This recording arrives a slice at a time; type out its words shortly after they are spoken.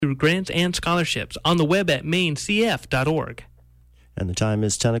through grants and scholarships on the web at mainecf.org. And the time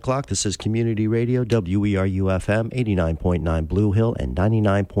is 10 o'clock. This is Community Radio, WERU-FM, 89.9 Blue Hill and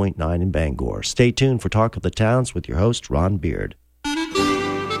 99.9 in Bangor. Stay tuned for Talk of the Towns with your host, Ron Beard.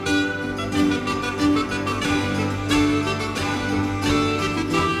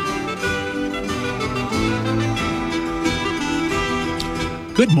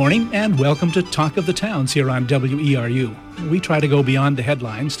 Good morning and welcome to Talk of the Towns here on WERU. We try to go beyond the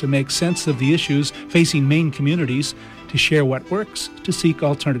headlines to make sense of the issues facing Maine communities, to share what works, to seek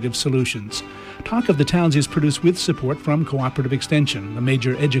alternative solutions. Talk of the Towns is produced with support from Cooperative Extension, the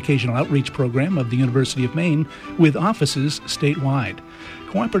major educational outreach program of the University of Maine, with offices statewide.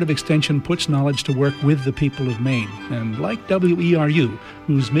 Cooperative Extension puts knowledge to work with the people of Maine, and like WERU,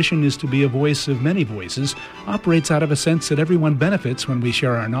 whose mission is to be a voice of many voices, operates out of a sense that everyone benefits when we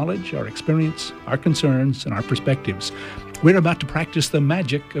share our knowledge, our experience, our concerns, and our perspectives. We're about to practice the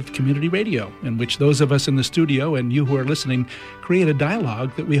magic of community radio, in which those of us in the studio and you who are listening create a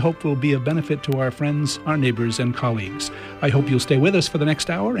dialogue that we hope will be of benefit to our friends, our neighbors, and colleagues. I hope you'll stay with us for the next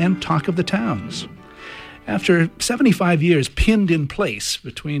hour and Talk of the Towns. After 75 years pinned in place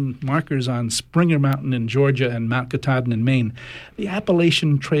between markers on Springer Mountain in Georgia and Mount Katahdin in Maine, the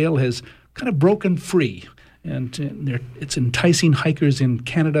Appalachian Trail has kind of broken free. And it's enticing hikers in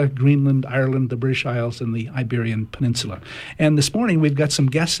Canada, Greenland, Ireland, the British Isles, and the Iberian Peninsula. And this morning we've got some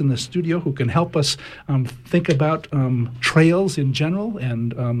guests in the studio who can help us think about trails in general,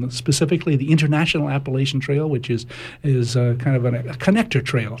 and specifically the International Appalachian Trail, which is kind of a connector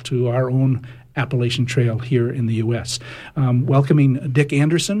trail to our own Appalachian Trail here in the U.S. Welcoming Dick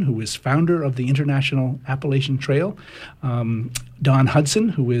Anderson, who is founder of the International Appalachian Trail, Don Hudson,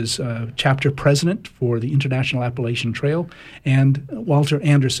 who is chapter president for the International Appalachian Trail, and Walter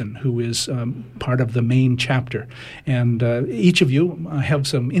Anderson, who is part of the Maine chapter. And each of you have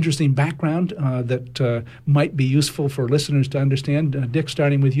some interesting background that might be useful for listeners to understand. Dick,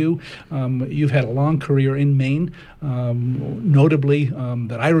 starting with you, you've had a long career in Maine, notably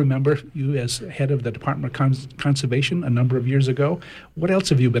that I remember you as head of the Department of Conservation a number of years ago. What else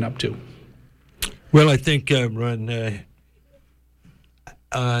have you been up to? Well, I think, Ron,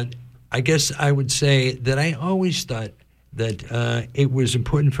 I guess I would say that I always thought that it was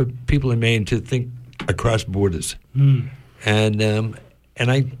important for people in Maine to think across borders. And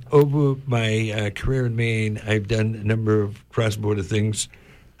I, over my career in Maine, I've done a number of cross-border things.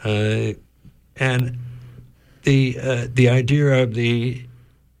 And the idea of the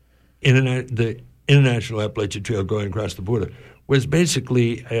International Appalachian Trail going across the border was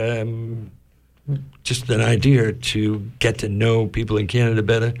basically just an idea to get to know people in Canada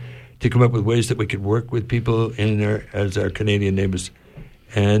better, to come up with ways that we could work with people as our Canadian neighbors.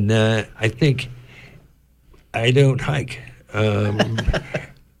 And I think I don't hike.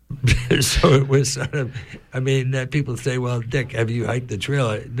 So it was sort of, people say, well, Dick, have you hiked the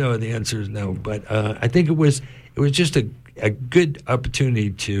trail? No, the answer is no. But I think it was just a good opportunity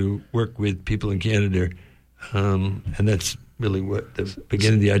to work with people in Canada, and that's really what the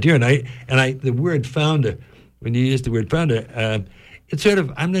beginning of the idea. And I the word founder, when you use the word founder, it's sort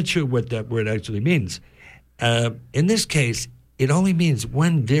of, I'm not sure what that word actually means. In this case, it only means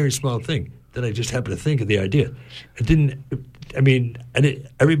one very small thing, that I just happened to think of the idea.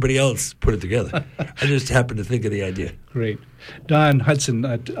 Everybody else put it together. I just happened to think of the idea. Great. Don Hudson,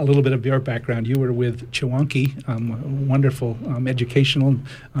 a little bit of your background. You were with Chewonki, a wonderful educational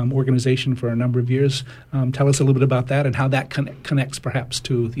organization for a number of years. Tell us a little bit about that and how that connects perhaps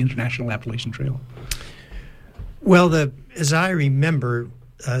to the International Appalachian Trail. Well, as I remember,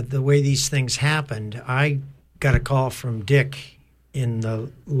 the way these things happened, I got a call from Dick in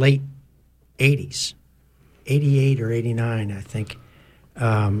the late 80s, 88 or 89, I think.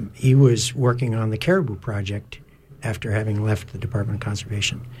 He was working on the Caribou Project after having left the Department of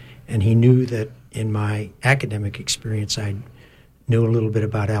Conservation. And he knew that in my academic experience, I knew a little bit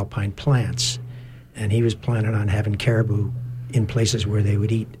about alpine plants. And he was planning on having caribou in places where they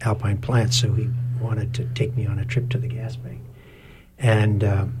would eat alpine plants, so he wanted to take me on a trip to the Gaspé.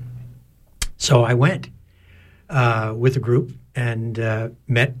 And so I went with a group and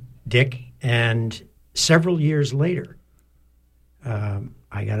met Dick. And several years later,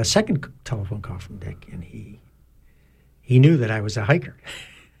 I got a second telephone call from Dick, and he knew that I was a hiker.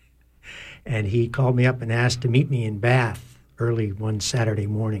 And he called me up and asked to meet me in Bath early one Saturday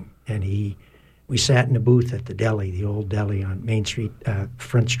morning. And we sat in a booth at the deli, the old deli on Main Street,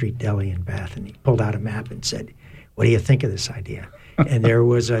 Front Street Deli in Bath, and he pulled out a map and said, "What do you think of this idea?" And there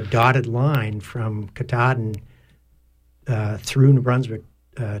was a dotted line from Katahdin through New Brunswick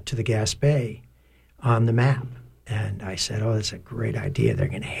to the Gaspé on the map. And I said, "Oh, that's a great idea. They're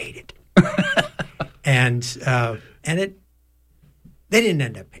going to hate it." and they didn't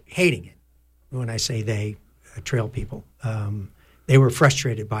end up hating it. When I say they, trail people, they were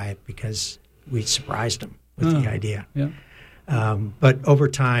frustrated by it because we surprised them with the idea. Yeah. But over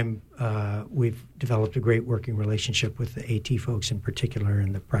time, we've developed a great working relationship with the AT folks in particular,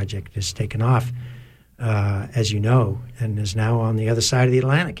 and the project has taken off, as you know, and is now on the other side of the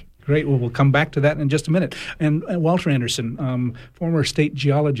Atlantic. Great. Well, we'll come back to that in just a minute. And Walter Anderson, former state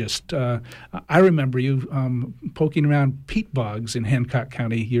geologist, I remember you poking around peat bogs in Hancock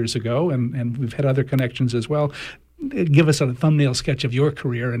County years ago, and we've had other connections as well. Give us a thumbnail sketch of your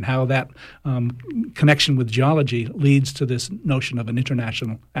career and how that connection with geology leads to this notion of an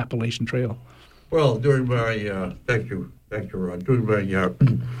international Appalachian Trail. Well, during my thank you, Rod. During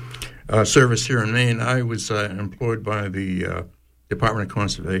my service here in Maine, I was employed by the Department of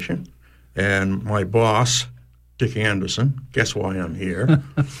Conservation, and my boss, Dick Anderson. Guess why I'm here?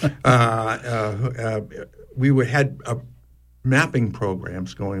 We had mapping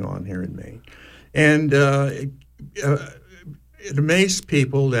programs going on here in Maine, and it amazed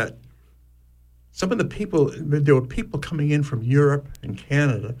people that some of the people, there were people coming in from Europe and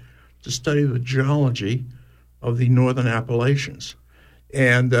Canada to study the geology of the northern Appalachians.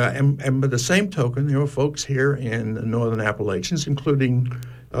 And by the same token, there were folks here in the northern Appalachians, including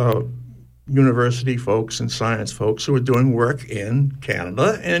university folks and science folks who were doing work in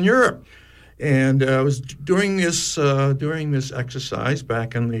Canada and Europe. And it was during this exercise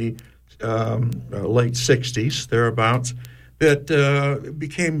back in the late 60s, thereabouts, that it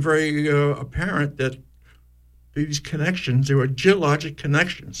became very apparent that these connections, there were geologic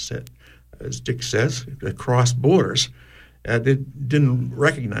connections that, as Dick says, that crossed borders. They didn't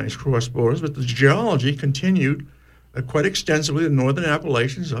recognize cross borders, but the geology continued quite extensively in northern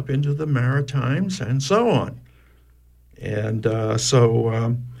Appalachians up into the Maritimes and so on. And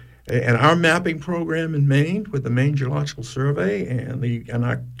and our mapping program in Maine with the Maine Geological Survey and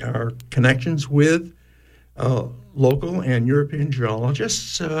our connections with local and European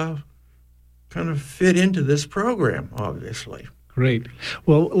geologists kind of fit into this program, obviously. Great.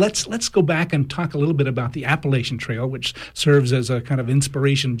 Well, let's go back and talk a little bit about the Appalachian Trail, which serves as a kind of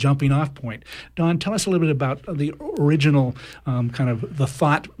inspiration jumping-off point. Don, tell us a little bit about the original kind of the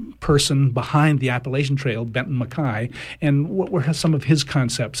thought person behind the Appalachian Trail, Benton MacKaye, and what were some of his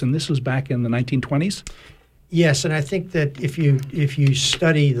concepts? And this was back in the 1920s? Yes, and I think that if you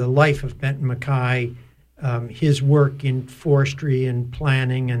study the life of Benton MacKaye, his work in forestry and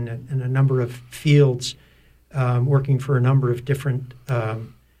planning and a number of fields, working for a number of different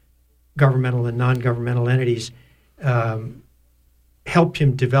governmental and non-governmental entities, helped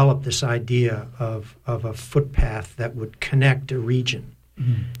him develop this idea of a footpath that would connect a region.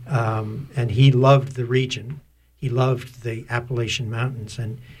 Mm-hmm. And he loved the region. He loved the Appalachian Mountains.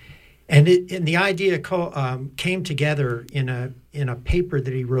 And the idea came together in a paper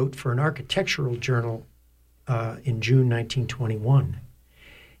that he wrote for an architectural journal in June 1921.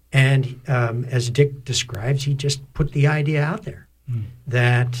 And as Dick describes, he just put the idea out there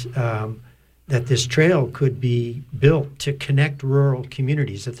that this trail could be built to connect rural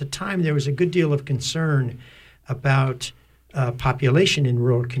communities. At the time, there was a good deal of concern about population in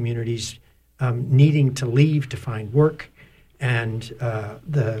rural communities needing to leave to find work, and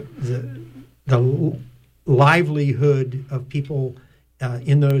the livelihood of people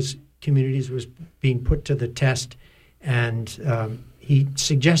in those communities was being put to the test, and he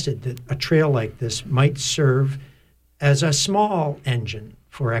suggested that a trail like this might serve as a small engine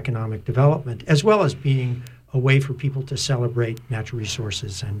for economic development, as well as being a way for people to celebrate natural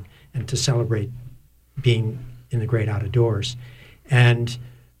resources and to celebrate being in the great outdoors. And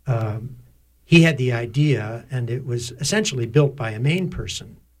he had the idea, and it was essentially built by a Maine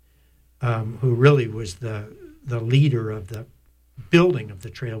person who really was the leader of the building of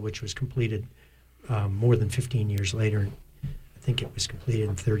the trail, which was completed more than 15 years later. I think it was completed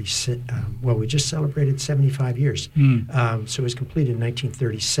in 36. We just celebrated 75 years. So it was completed in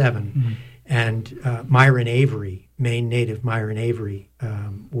 1937. And Myron Avery, Maine native Myron Avery,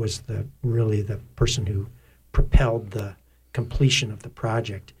 was really the person who propelled the completion of the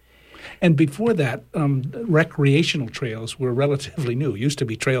project. And before that, recreational trails were relatively new. It used to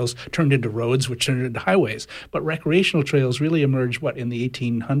be trails turned into roads, which turned into highways. But recreational trails really emerged, in the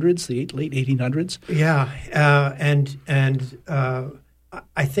 1800s, the late 1800s? Yeah, and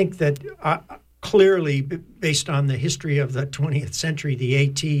I think that clearly, based on the history of the 20th century, the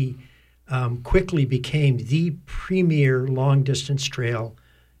AT quickly became the premier long-distance trail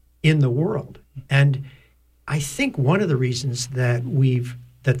in the world. And I think one of the reasons that we've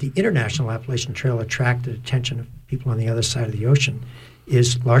that the International Appalachian Trail attracted attention of people on the other side of the ocean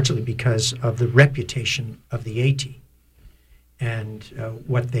is largely because of the reputation of the AT and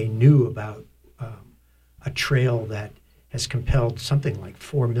what they knew about a trail that has compelled something like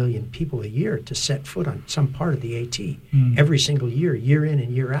 4 million people a year to set foot on some part of the AT every single year, year in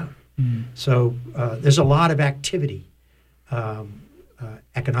and year out. So there's a lot of activity,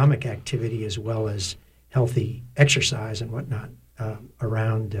 economic activity as well as healthy exercise and whatnot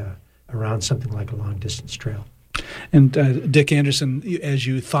around something like a long-distance trail. And Dick Anderson, as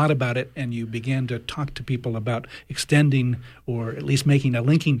you thought about it and you began to talk to people about extending or at least making a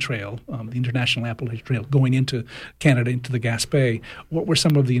linking trail, the International Appalachian Trail, going into Canada, into the Gaspé, what were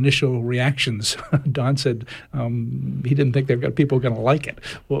some of the initial reactions? Don said he didn't think people were going to like it.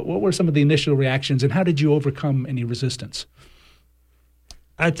 What were some of the initial reactions, and how did you overcome any resistance?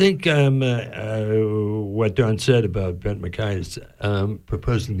 I think what Don said about Brent McKay's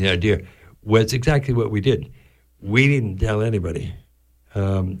proposing the idea was exactly what we did. We didn't tell anybody.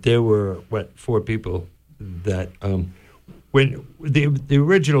 There were, 4 people that, when the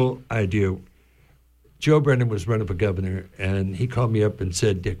original idea, Joe Brennan was running for governor, and he called me up and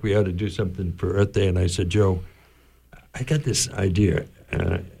said, Dick, we ought to do something for Earth Day. And I said, Joe, I got this idea,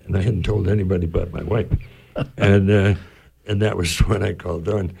 and I hadn't told anybody but my wife. And that was when I called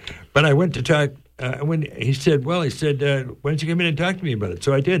Don. But I went to talk, when he said, why don't you come in and talk to me about it?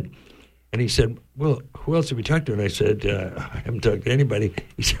 So I did. And he said, well, who else have we talked to? And I said, I haven't talked to anybody.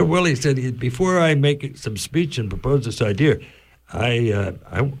 He said, before I make some speech and propose this idea, I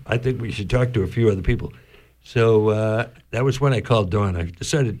think we should talk to a few other people. So that was when I called Don. I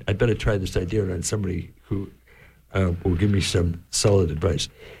decided I'd better try this idea on somebody who will give me some solid advice.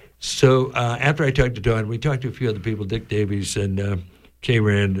 So after I talked to Don, we talked to a few other people, Dick Davies and Kay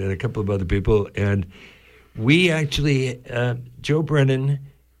Rand and a couple of other people. And we actually, Joe Brennan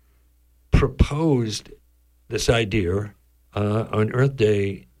proposed this idea on Earth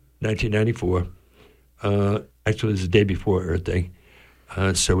Day 1994. Actually, it was the day before Earth Day,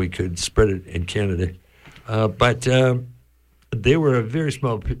 so we could spread it in Canada. But there were a very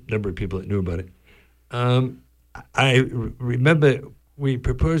small number of people that knew about it. I remember we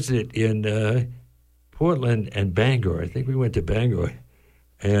proposed it in Portland and Bangor. I think we went to Bangor,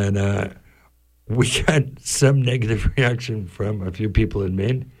 and we got some negative reaction from a few people in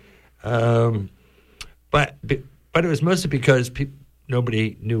Maine. But it was mostly because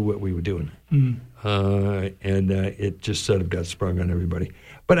nobody knew what we were doing, and it just sort of got sprung on everybody.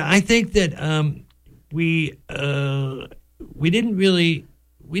 But I think that we didn't really.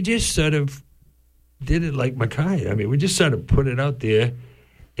 We just sort of did it like Mackay. I mean, we just sort of put it out there.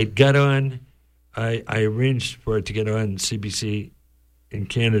 It got on. I arranged for it to get on CBC in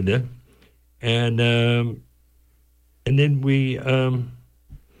Canada, and then we.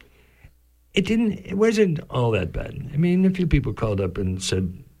 It wasn't all that bad. I mean, a few people called up and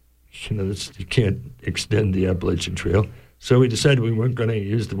said, you can't extend the Appalachian Trail. So we decided we weren't going to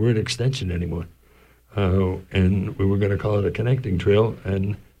use the word extension anymore. And we were going to call it a connecting trail,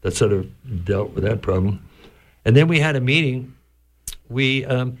 and that sort of dealt with that problem. And then we had a meeting. We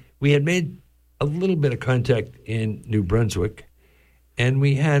had made a little bit of contact in New Brunswick, and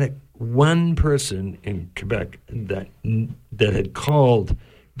we had one person in Quebec that had called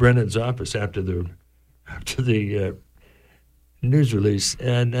Brennan's office after the news release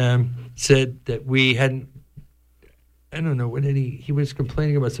and said that we hadn't. I don't know, what did he was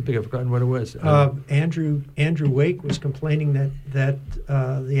complaining about something. I've forgotten what it was. Andrew Wake was complaining that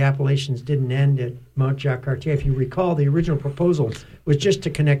the Appalachians didn't end at Mount Jacques-Cartier. If you recall, the original proposal was just to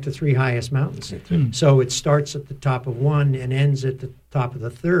connect the 3 highest mountains. So it starts at the top of one and ends at the top of the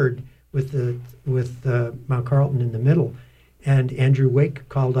third with Mount Carlton in the middle. And Andrew Wake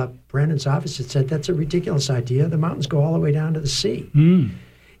called up Brennan's office and said, that's a ridiculous idea. The mountains go all the way down to the sea.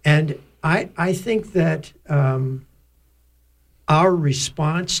 And I think that our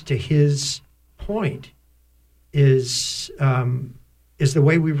response to his point is the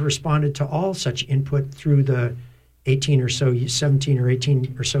way we've responded to all such input through the 17 or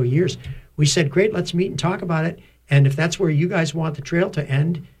so years. We said, great, let's meet and talk about it. And if that's where you guys want the trail to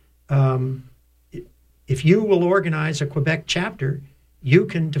end, if you will organize a Quebec chapter, you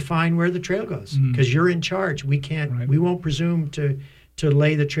can define where the trail goes because you're in charge. We can't. Right. We won't presume to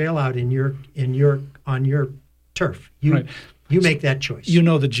lay the trail out on your turf. You make that choice. You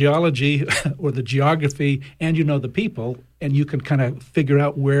know the geology or the geography, and you know the people, and you can kind of figure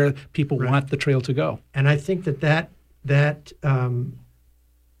out where people want the trail to go. And I think that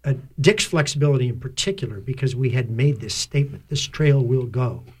Dick's flexibility in particular, because we had made this statement, this trail will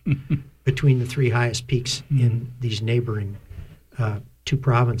go between the 3 highest peaks in these neighboring 2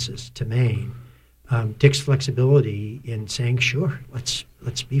 provinces to Maine. Dick's flexibility in saying, sure, let's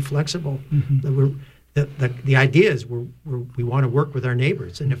be flexible. Mm-hmm. The idea is we want to work with our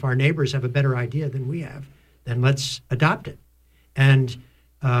neighbors, and if our neighbors have a better idea than we have, then let's adopt it. And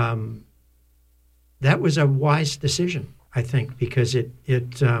that was a wise decision, I think, because it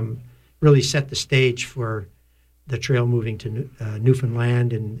really set the stage for the trail moving to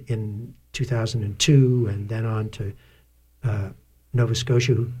Newfoundland in 2002, and then on to Nova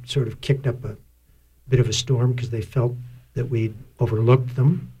Scotia, who sort of kicked up a bit of a storm because they felt that we'd overlooked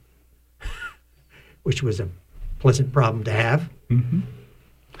them, which was a pleasant problem to have. Mm-hmm.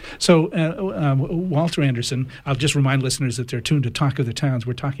 So, Walter Anderson, I'll just remind listeners that they're tuned to Talk of the Towns.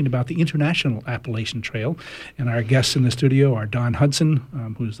 We're talking about the International Appalachian Trail, and our guests in the studio are Don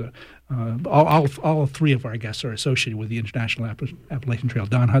Hudson, who's the all 3 of our guests are associated with the International Appalachian Trail.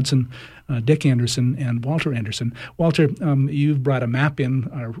 Don Hudson, Dick Anderson, and Walter Anderson. Walter, you've brought a map in.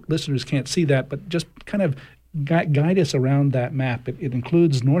 Our listeners can't see that, but just kind of guide us around that map. It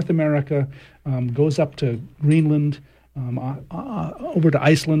includes North America, goes up to Greenland, over to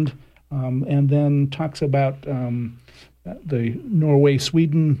Iceland, and then talks about the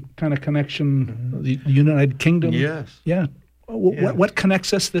Norway-Sweden kind of connection, mm-hmm. the United Kingdom. Yes. Yeah. What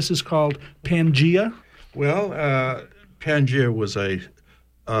connects us? This is called Pangaea. Well, Pangaea was a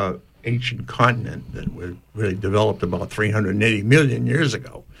ancient continent that was really developed about 380 million years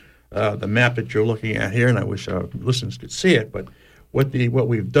ago. The map that you're looking at here, and I wish our listeners could see it, but what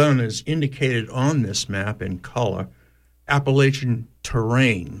we've done is indicated on this map in color Appalachian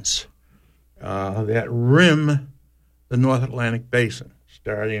terrains that rim the North Atlantic Basin,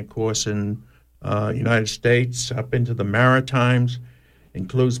 starting, of course, in United States up into the Maritimes,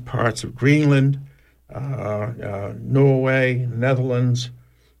 includes parts of Greenland, Norway, Netherlands,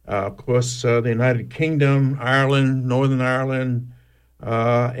 of course, the United Kingdom, Ireland, Northern Ireland,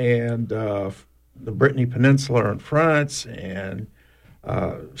 and the Brittany Peninsula in France, and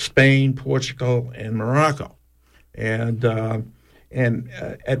Spain, Portugal, and Morocco. And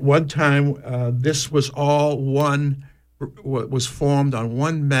at one time, this was all was formed on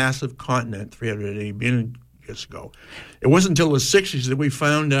one massive continent 380 million years ago. It wasn't until the 60s that we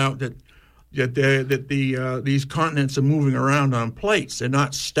found out that these continents are moving around on plates. They're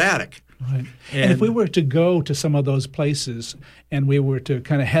not static. Right. And if we were to go to some of those places and we were to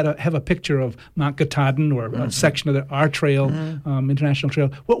kind of have a picture of Mount Katahdin or mm-hmm. a section of our trail, mm-hmm. International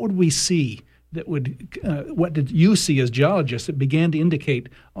Trail, what would we see? That would what did you see as geologists that began to indicate,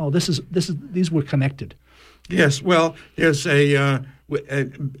 these were connected? Yes, well, there's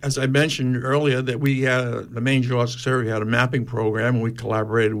as I mentioned earlier, that the Maine Geological Survey had a mapping program, and we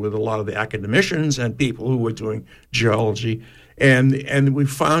collaborated with a lot of the academicians and people who were doing geology, and we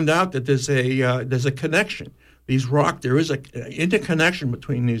found out that there's a connection. There is an interconnection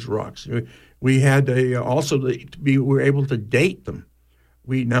between these rocks. We had we were able to date them.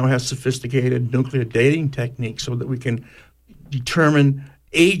 We now have sophisticated nuclear dating techniques so that we can determine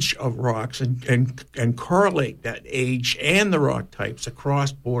age of rocks and correlate that age and the rock types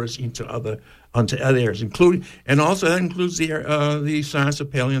across borders onto other areas, including, and also that includes the science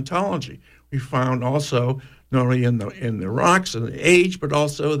of paleontology. We found also not only in the rocks and the age, but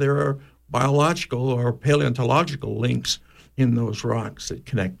also there are biological or paleontological links in those rocks that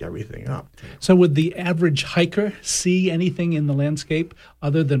connect everything up. So would the average hiker see anything in the landscape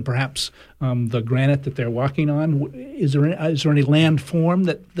other than perhaps the granite that they're walking on? Is there any landform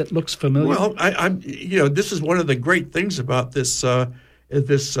that looks familiar? Well, this is one of the great things about this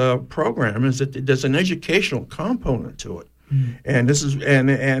program is that there's an educational component to it. Mm. And this is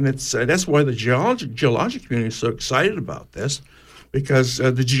it's that's why the geologic community is so excited about this, because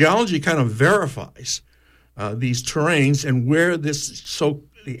the geology kind of verifies these terrains and where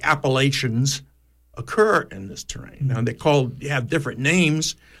the Appalachians occur in this terrain. Now they have different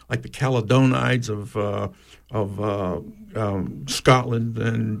names, like the Caledonides of Scotland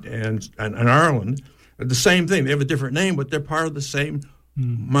and Ireland. The same thing. They have a different name, but they're part of the same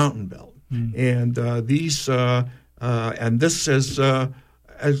mountain belt. Mm. And this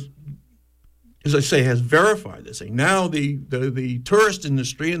as I say, has verified this thing. Now the tourist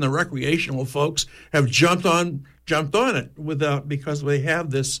industry and the recreational folks have jumped on it because they have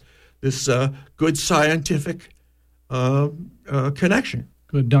this good scientific connection.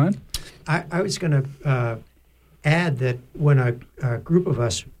 Good, Don? I was going to add that when a group of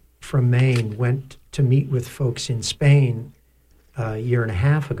us from Maine went to meet with folks in Spain a year and a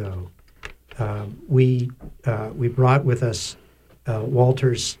half ago, we brought with us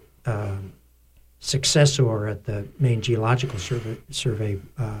Walter's successor at the Maine Geological Survey,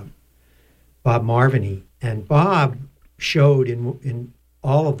 Bob Marviny. And Bob showed in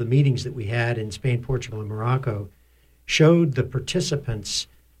all of the meetings that we had in Spain, Portugal, and Morocco, showed the participants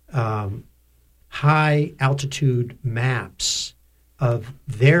high altitude maps of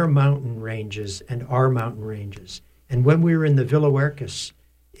their mountain ranges and our mountain ranges. And when we were in the Villuercas,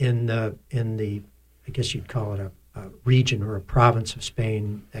 in the I guess you'd call it a region or a province of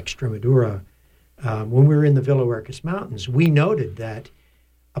Spain, Extremadura, when we were in the Villuercas Mountains, we noted that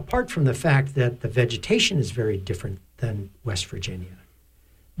apart from the fact that the vegetation is very different than West Virginia,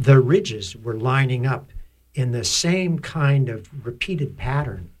 the ridges were lining up in the same kind of repeated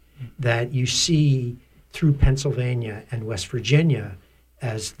pattern that you see through Pennsylvania and West Virginia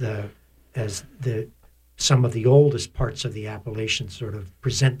as some of the oldest parts of the Appalachians sort of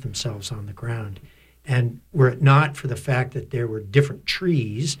present themselves on the ground. And were it not for the fact that there were different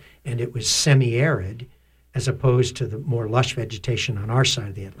trees and it was semi-arid, as opposed to the more lush vegetation on our side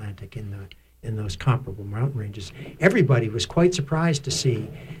of the Atlantic in those comparable mountain ranges, everybody was quite surprised to see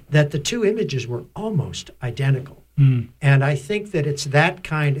that the two images were almost identical. And I think that it's that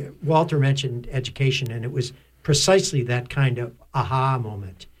kind of, Walter mentioned education, and it was precisely that kind of aha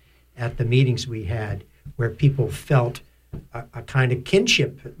moment at the meetings we had where people felt a kind of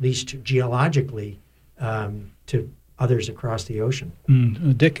kinship, at least geologically, to others across the ocean.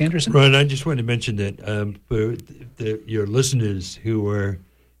 Dick Anderson? Ron, I just want to mention that for your listeners who are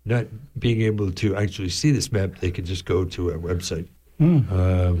not being able to actually see this map, they can just go to our website.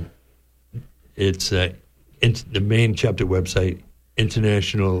 It's the main chapter website,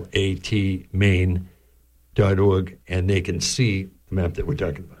 internationalatmaine.org, and they can see the map that we're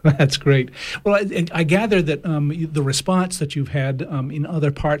talking about. That's great. Well, I gather that the response that you've had in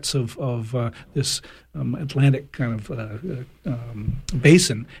other parts of this Atlantic kind of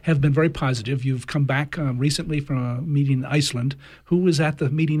basin have been very positive. You've come back recently from a meeting in Iceland. Who was at the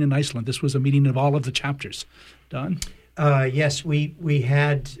meeting in Iceland? This was a meeting of all of the chapters. Don? Yes, we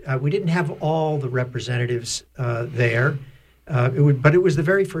had. We didn't have all the representatives there, but it was the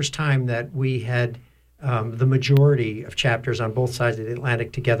very first time that we had the majority of chapters on both sides of the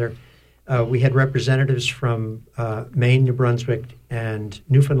Atlantic together. We had representatives from Maine, New Brunswick, and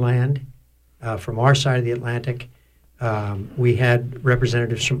Newfoundland from our side of the Atlantic. We had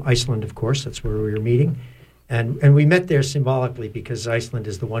representatives from Iceland, of course. That's where we were meeting. And we met there symbolically because Iceland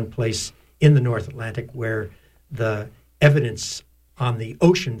is the one place in the North Atlantic where the evidence on the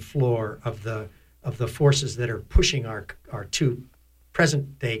ocean floor of the forces that are pushing our two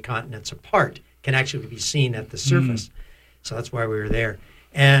present-day continents apart can actually be seen at the surface. So that's why we were there.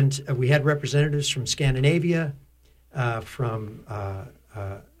 And we had representatives from Scandinavia, from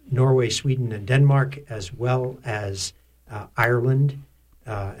Norway, Sweden, and Denmark, as well as Ireland.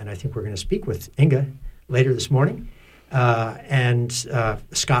 And I think we're going to speak with Inga later this morning. And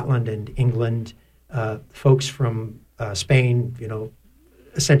Scotland and England. Folks from Spain,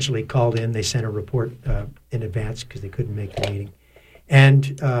 essentially called in. They sent a report in advance because they couldn't make the meeting.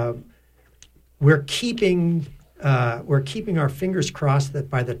 And we're keeping our fingers crossed that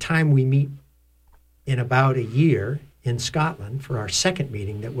by the time we meet in about a year in Scotland for our second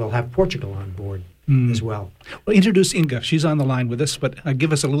meeting, that we'll have Portugal on board as well. Well, introduce Inga. She's on the line with us, but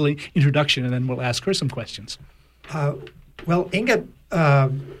give us a little introduction, and then we'll ask her some questions. Well, Inga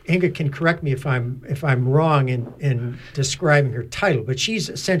can correct me if I'm wrong in describing her title, but she's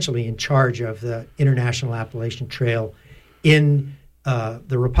essentially in charge of the International Appalachian Trail in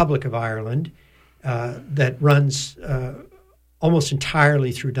the Republic of Ireland that runs almost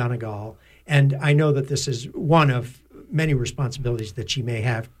entirely through Donegal. And I know that this is one of many responsibilities that she may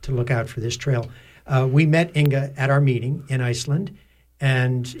have to look out for this trail. We met Inga at our meeting in Iceland,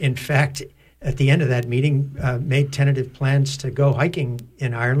 and in fact, at the end of that meeting, made tentative plans to go hiking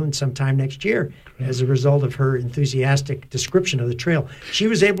in Ireland sometime next year as a result of her enthusiastic description of the trail. She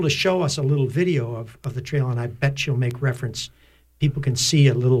was able to show us a little video of the trail, and I bet she'll make reference. People can see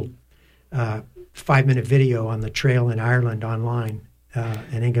a little 5-minute video on the trail in Ireland online,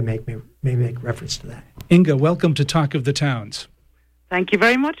 and Inga may make reference to that. Inga, welcome to Talk of the Towns. Thank you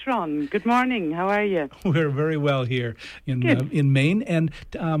very much, Ron. Good morning. How are you? We're very well here in Maine, and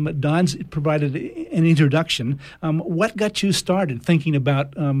Don's provided an introduction. What got you started thinking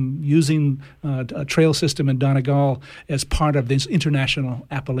about using a trail system in Donegal as part of this International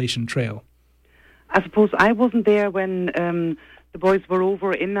Appalachian Trail? I suppose I wasn't there when the boys were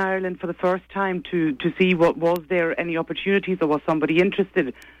over in Ireland for the first time to see was there any opportunities or was somebody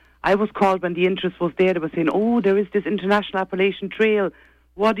interested. I was called when the interest was there. They were saying, there is this International Appalachian Trail.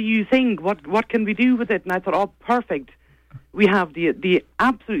 What do you think? What can we do with it? And I thought, perfect. We have the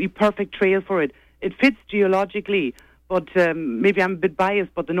absolutely perfect trail for it. It fits geologically, But maybe I'm a bit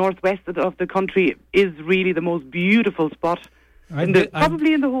biased, but the northwest of the country is really the most beautiful spot,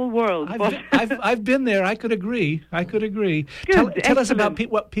 probably in the whole world. I've been there. I could agree. Good, tell us about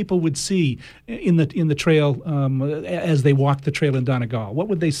what people would see in the trail as they walk the trail in Donegal. What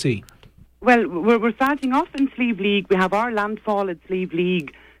would they see? Well, we're starting off in Slieve League. We have our landfall at Slieve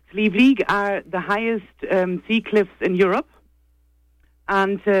League. Slieve League are the highest sea cliffs in Europe,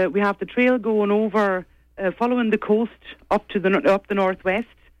 and we have the trail going over, following the coast up the northwest,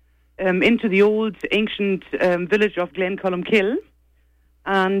 into the old ancient village of Glencolumkill,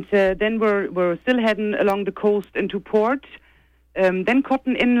 and then we're still heading along the coast into port, then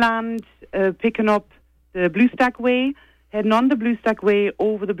cutting inland, picking up the Bluestack Way, heading on the Bluestack Way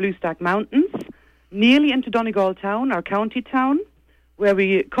over the Bluestack Mountains, nearly into Donegal town, our county town, where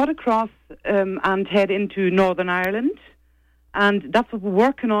we cut across and head into Northern Ireland, and that's what we're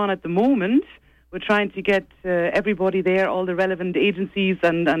working on at the moment. We're trying to get everybody there, all the relevant agencies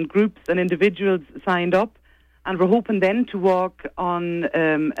and groups and individuals signed up. And we're hoping then to walk on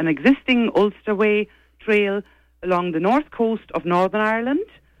an existing Ulster Way trail along the north coast of Northern Ireland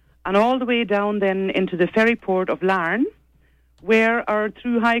and all the way down then into the ferry port of Larne, where our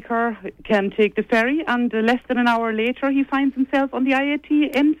through hiker can take the ferry, and less than an hour later he finds himself on the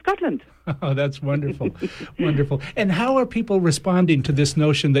IAT in Scotland. Oh, that's wonderful. Wonderful. And how are people responding to this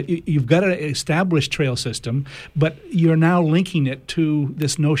notion that you've got an established trail system, but you're now linking it to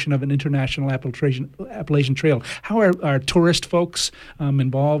this notion of an international Appalachian Trail? How are tourist folks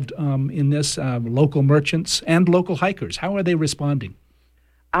involved in this, local merchants and local hikers? How are they responding?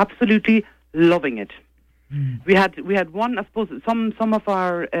 Absolutely loving it. We had one, I suppose, some of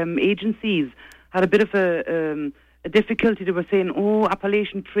our agencies had a bit of a difficulty. They were saying,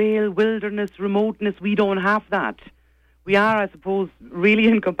 Appalachian Trail, wilderness, remoteness, we don't have that. We are, I suppose, really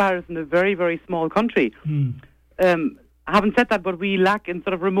in comparison, a very, very small country. Having said that, what we lack in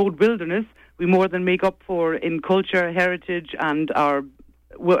sort of remote wilderness, we more than make up for in culture, heritage, and our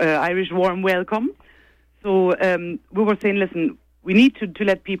Irish warm welcome. So we were saying, listen, we need to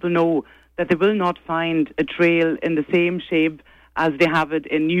let people know that they will not find a trail in the same shape as they have it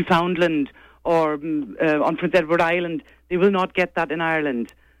in Newfoundland or on Prince Edward Island. They will not get that in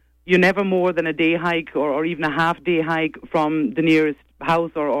Ireland. You're never more than a day hike or even a half-day hike from the nearest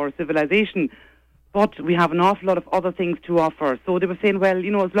house or civilization. But we have an awful lot of other things to offer. So they were saying, well,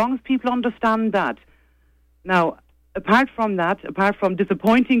 as long as people understand that. Now, apart from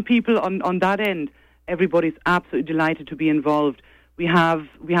disappointing people on that end, everybody's absolutely delighted to be involved. We have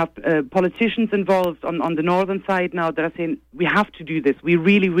politicians involved on the northern side now that are saying, we have to do this. We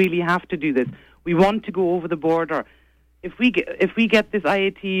really, really have to do this. We want to go over the border. If we get this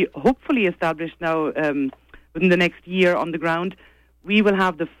IAT hopefully established now within the next year on the ground, we will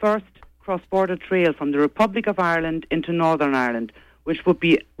have the first cross-border trail from the Republic of Ireland into Northern Ireland, which would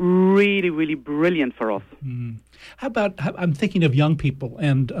be really, really brilliant for us. How about, I'm thinking of young people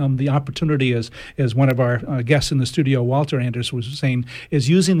and the opportunity, as one of our guests in the studio, Walter Anders, was saying, is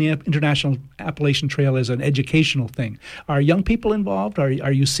using the International Appalachian Trail as an educational thing. Are young people involved?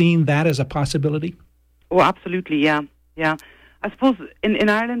 Are you seeing that as a possibility? Oh, absolutely, yeah. I suppose in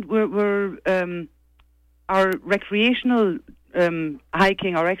Ireland, we're our recreational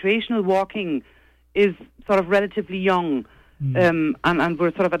hiking, our recreational walking is sort of relatively young. And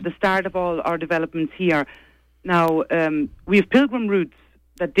we're sort of at the start of all our developments here. Now, we have pilgrim routes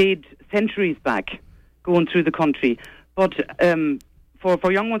that date centuries back going through the country. But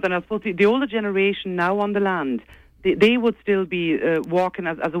for young ones, and I suppose the older generation now on the land, they would still be walking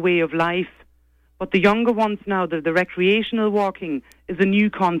as a way of life. But the younger ones now, the recreational walking is a new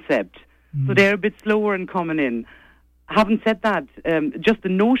concept. So they're a bit slower in coming in. Having said that, just the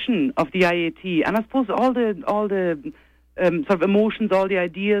notion of the IAT, and I suppose all the sort of emotions, all the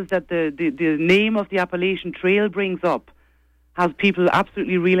ideas that the name of the Appalachian Trail brings up, has people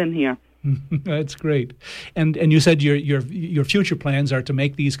absolutely reeling here. That's great. And you said your future plans are to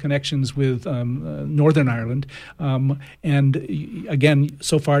make these connections with Northern Ireland. And again,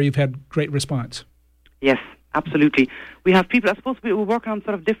 so far you've had great response. Yes, absolutely. We have people, I suppose we're working on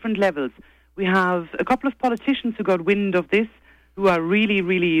sort of different levels. We have a couple of politicians who got wind of this, who are really,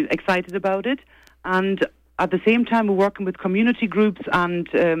 really excited about it. And at the same time, we're working with community groups and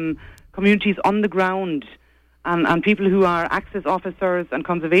communities on the ground and people who are access officers and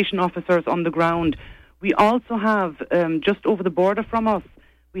conservation officers on the ground. We also have, just over the border from us,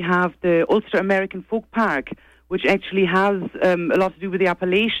 we have the Ulster American Folk Park, which actually has a lot to do with the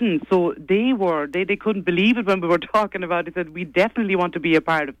Appalachians. So they couldn't believe it when we were talking about it. They said, we definitely want to be a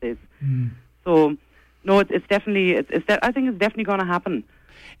part of this. So, no, it's definitely, I think it's definitely going to happen.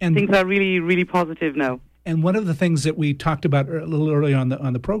 And things are really, really positive now. And one of the things that we talked about a little earlier on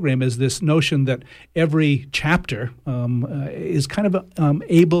the program is this notion that every chapter is kind of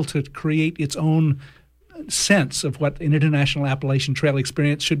able to create its own sense of what an International Appalachian Trail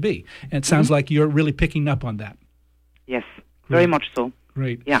experience should be. And it sounds like you're really picking up on that. Yes, very much so.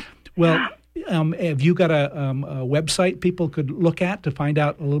 Great. Yeah. Well, have you got a website people could look at to find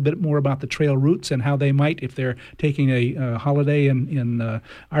out a little bit more about the trail routes and how they might, if they're taking a holiday in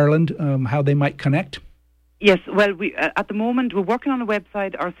Ireland, how they might connect? Yes, well, we at the moment we're working on a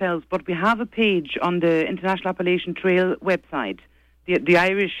website ourselves, but we have a page on the International Appalachian Trail website, the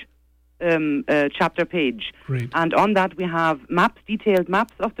Irish chapter page. Great. And on that we have detailed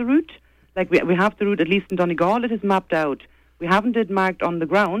maps of the route. Like we have the route, at least in Donegal, it is mapped out. We haven't it marked on the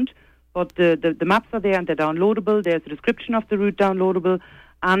ground, but the maps are there and they're downloadable. There's a description of the route downloadable.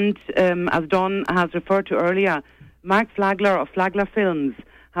 And as Don has referred to earlier, Mark Flagler of Flagler Films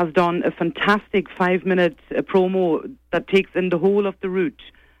has done a fantastic 5-minute promo that takes in the whole of the route.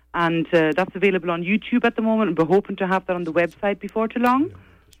 And that's available on YouTube at the moment. We're hoping to have that on the website before too long.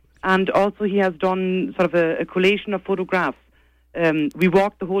 And also he has done sort of a collation of photographs. We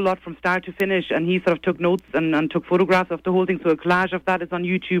walked the whole lot from start to finish, and he sort of took notes and took photographs of the whole thing. So a collage of that is on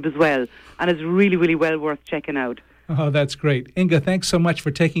YouTube as well, and it's really, really well worth checking out. Oh, that's great. Inga, thanks so much for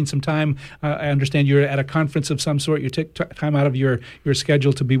taking some time. I understand you're at a conference of some sort. You took time out of your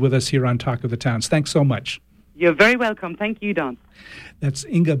schedule to be with us here on Talk of the Towns. Thanks so much. You're very welcome. Thank you, Don. That's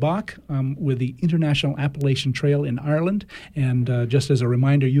Inga Bach with the International Appalachian Trail in Ireland. And just as a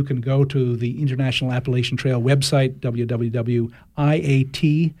reminder, you can go to the International Appalachian Trail website,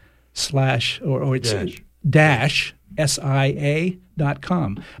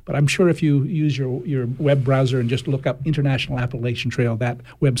 www.iat/SIA.com. But I'm sure if you use your web browser and just look up International Appalachian Trail, that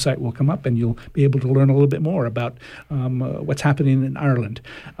website will come up and you'll be able to learn a little bit more about what's happening in Ireland.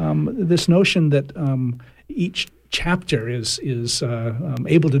 This notion that each chapter is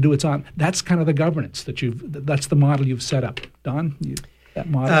able to do its own. That's kind of the governance that's the model you've set up. Don, that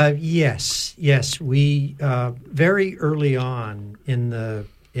model. Yes. We very early on in the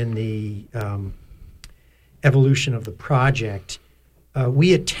evolution of the project,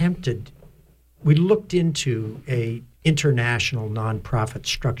 we looked into a international nonprofit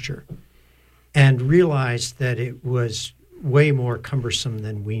structure and realized that it was way more cumbersome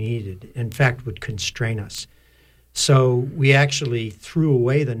than we needed. In fact, would constrain us. So we actually threw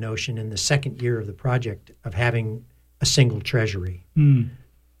away the notion in the second year of the project of having a single treasury,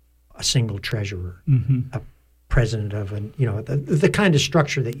 a single treasurer, a president of the kind of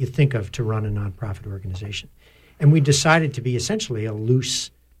structure that you think of to run a nonprofit organization. And we decided to be essentially a loose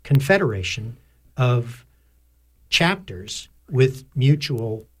confederation of chapters with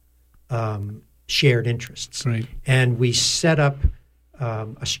mutual shared interests. Right. And we set up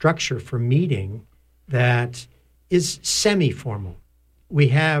a structure for meeting that is semi-formal. We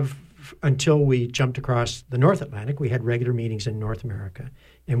have, until we jumped across the North Atlantic, we had regular meetings in North America,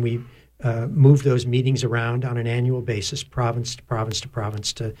 and we moved those meetings around on an annual basis, province to province to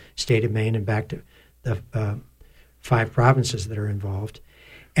province, to state of Maine and back to the 5 provinces that are involved.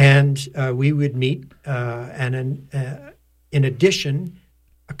 And we would meet, and in addition,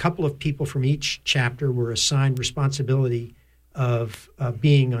 a couple of people from each chapter were assigned responsibility of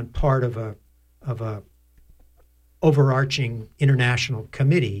being on part of a overarching international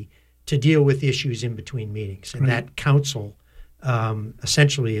committee to deal with issues in between meetings. And that council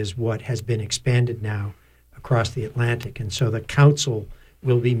essentially is what has been expanded now across the Atlantic. And so the council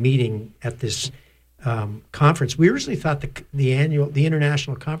will be meeting at this conference. We originally thought the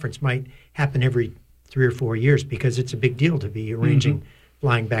international conference might happen every 3 or 4 years because it's a big deal to be arranging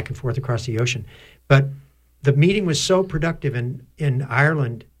flying back and forth across the ocean. But the meeting was so productive in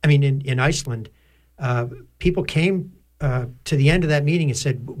Iceland. People came to the end of that meeting and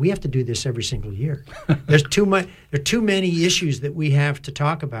said, we have to do this every single year. There are too many issues that we have to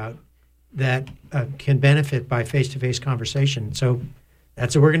talk about that can benefit by face-to-face conversation. So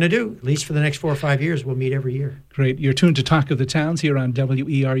that's what we're going to do. At least for the next 4 or 5 years, we'll meet every year. Great. You're tuned to Talk of the Towns here on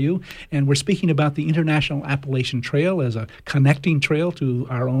WERU, and we're speaking about the International Appalachian Trail as a connecting trail to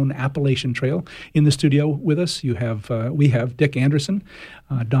our own Appalachian Trail. In the studio with us, we have Dick Anderson,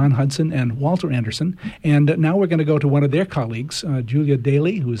 Don Hudson, and Walter Anderson. And now we're going to go to one of their colleagues, Julia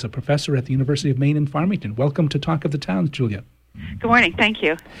Daly, who is a professor at the University of Maine in Farmington. Welcome to Talk of the Towns, Julia. Good morning. Thank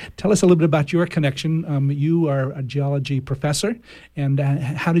you. Tell us a little bit about your connection. You are a geology professor, and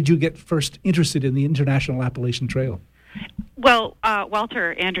how did you get first interested in the International Appalachian Trail? Well,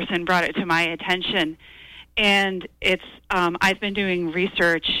 Walter Anderson brought it to my attention, and it's I've been doing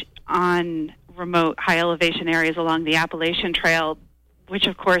research on remote high elevation areas along the Appalachian Trail, which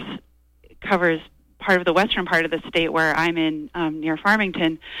of course covers part of the western part of the state where I'm in, near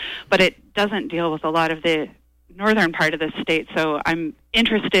Farmington, but it doesn't deal with a lot of the northern part of the state. So I'm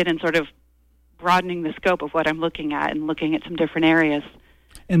interested in sort of broadening the scope of what I'm looking at and looking at some different areas.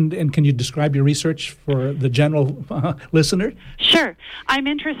 And can you describe your research for the general listener? Sure. I'm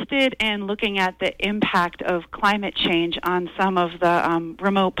interested in looking at the impact of climate change on some of the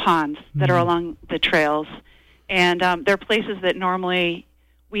remote ponds that are along the trails. And they're places that normally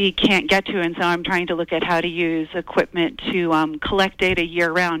we can't get to, and so I'm trying to look at how to use equipment to collect data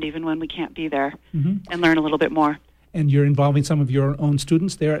year-round, even when we can't be there, and learn a little bit more. And you're involving some of your own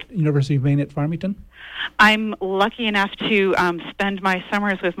students there at University of Maine at Farmington? I'm lucky enough to spend my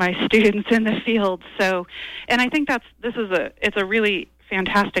summers with my students in the field. So, and I think it's a really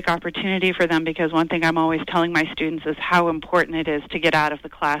fantastic opportunity for them, because one thing I'm always telling my students is how important it is to get out of the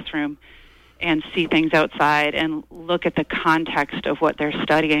classroom and see things outside and look at the context of what they're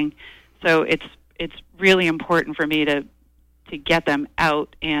studying. So it's really important for me to get them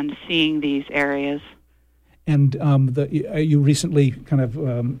out and seeing these areas. And you recently kind of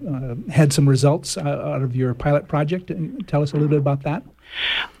had some results out of your pilot project. Tell us a little bit about that.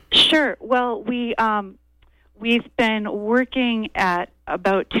 Sure. Well, we've been working at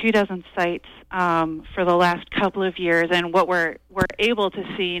about 24 sites for the last couple of years, and what we're able to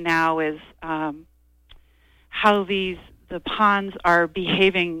see now is how the ponds are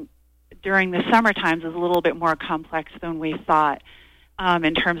behaving during the summer times is a little bit more complex than we thought.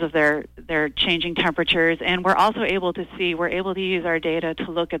 In terms of their changing temperatures. And we're also able to use our data to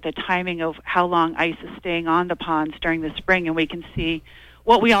look at the timing of how long ice is staying on the ponds during the spring, and we can see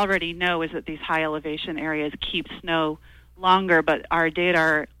what we already know is that these high elevation areas keep snow longer, but our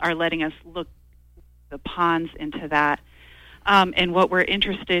data are letting us look the ponds into that. And what we're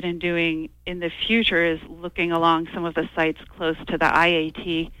interested in doing in the future is looking along some of the sites close to the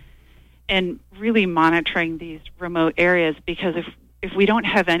IAT and really monitoring these remote areas, because if we don't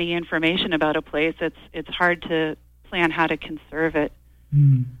have any information about a place, it's hard to plan how to conserve it.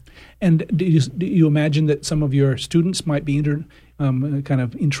 And do you imagine that some of your students might be kind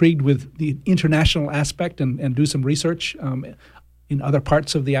of intrigued with the international aspect and do some research in other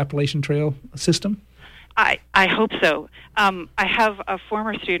parts of the Appalachian Trail system? I hope so. I have a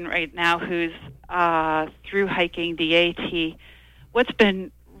former student right now who's through hiking the AT. What's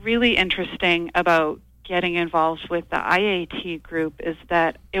been really interesting about getting involved with the IAT group is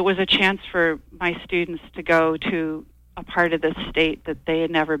that it was a chance for my students to go to a part of the state that they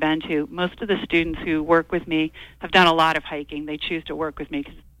had never been to. Most of the students who work with me have done a lot of hiking. They choose to work with me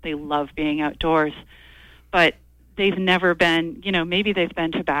because they love being outdoors. But they've never been, maybe they've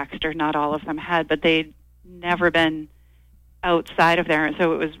been to Baxter, not all of them had, but they'd never been outside of there. And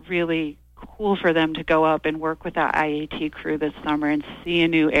so it was really cool for them to go up and work with the IAT crew this summer and see a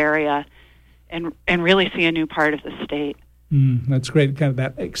new area and really see a new part of the state. That's great, kind of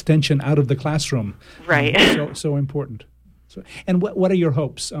that extension out of the classroom. Right. So important. So, and what are your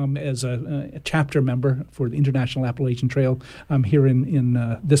hopes as a chapter member for the International Appalachian Trail here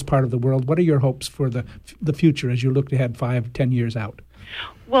in this part of the world? What are your hopes for the future as you look ahead 5-10 years out?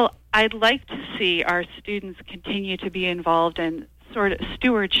 Well, I'd like to see our students continue to be involved in sort of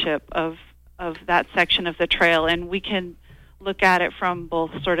stewardship of that section of the trail, and we can look at it from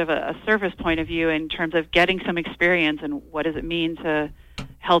both sort of a service point of view in terms of getting some experience and what does it mean to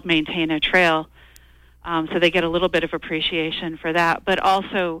help maintain a trail, so they get a little bit of appreciation for that, but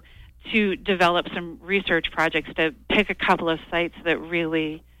also to develop some research projects to pick a couple of sites that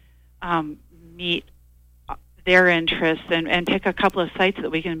really meet their interests and pick a couple of sites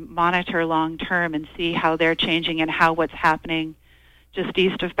that we can monitor long term and see how they're changing and how what's happening just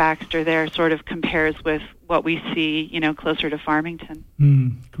east of Baxter there sort of compares with what we see, closer to Farmington.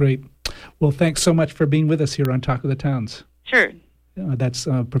 Great. Well, thanks so much for being with us here on Talk of the Towns. Sure. That's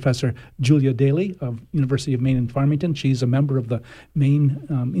Professor Julia Daly of University of Maine in Farmington. She's a member of the Maine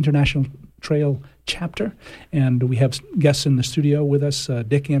International Trail chapter, and we have guests in the studio with us,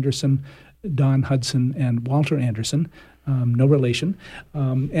 Dick Anderson, Don Hudson, and Walter Anderson. No relation.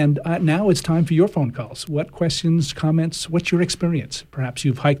 And now it's time for your phone calls. What questions, comments, what's your experience? Perhaps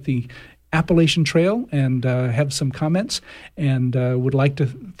you've hiked the Appalachian Trail and have some comments and would like to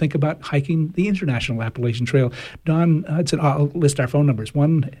think about hiking the International Appalachian Trail. Don Hudson, I'll list our phone numbers.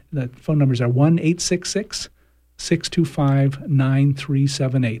 The phone numbers are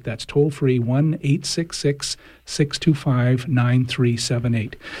 1-866-625-9378. That's toll-free,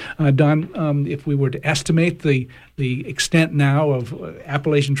 1-866-625-9378. Don, if we were to estimate the extent now of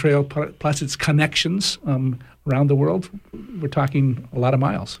Appalachian Trail plus its connections around the world, we're talking a lot of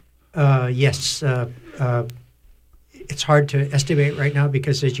miles. Yes. it's hard to estimate right now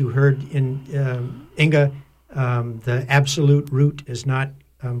because, as you heard in Inga, the absolute route is not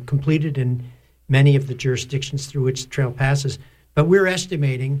completed in many of the jurisdictions through which the trail passes. But we're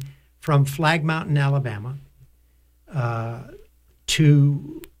estimating from Flag Mountain, Alabama,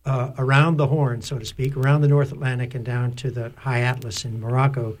 to around the Horn, so to speak, around the North Atlantic and down to the High Atlas in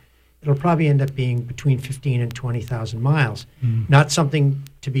Morocco, it'll probably end up being between 15 and 20,000 miles. Not something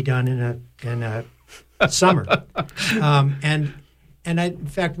to be done in a summer. And in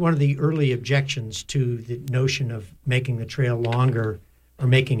fact, one of the early objections to the notion of making the trail longer or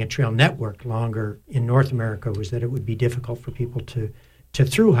making a trail network longer in North America was that it would be difficult for people to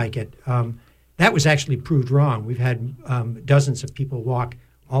through hike it. That was actually proved wrong. We've had dozens of people walk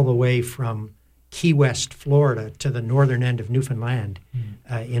all the way from Key West, Florida, to the northern end of Newfoundland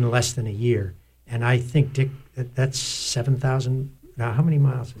in less than a year. And I think, Dick, that's 7,000. How many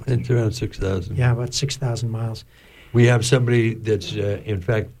miles? It's around 6,000. Yeah, about 6,000 miles. We have somebody that's, in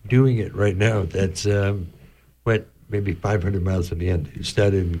fact, doing it right now. That's went maybe 500 miles at the end. He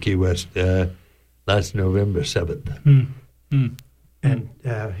started in Key West last November 7th. And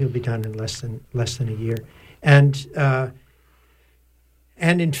he'll be done in less than a year. And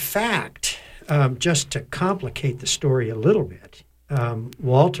in fact, just to complicate the story a little bit,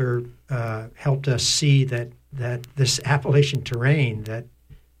 Walter helped us see that this Appalachian terrain that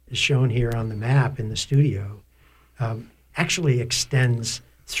is shown here on the map in the studio actually extends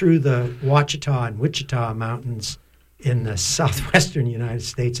through the Ouachita and Wichita Mountains in the southwestern United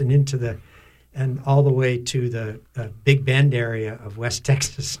States and all the way to the Big Bend area of West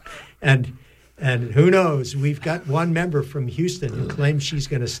Texas. And who knows, we've got one member from Houston who claims she's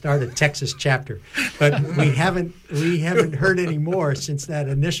going to start a Texas chapter. But we haven't heard any more since that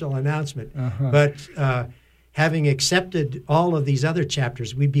initial announcement. But having accepted all of these other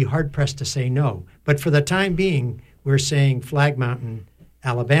chapters, we'd be hard-pressed to say no. But for the time being, we're saying Flag Mountain,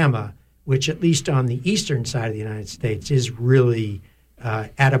 Alabama, which at least on the eastern side of the United States is really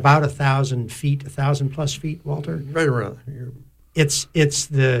at about 1,000 feet, 1,000+ feet, Walter? Right around here. It's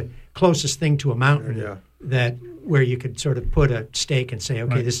the closest thing to a mountain that where you could sort of put a stake and say,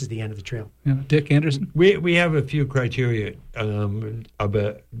 okay, this is the end of the trail. Yeah. Dick Anderson? We have a few criteria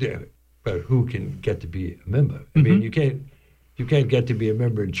about who can get to be a member. I mean, you can't get to be a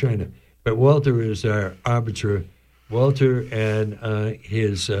member in China, but Walter is our arbiter. Walter and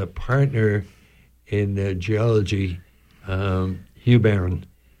his partner in geology, Hugh Barron,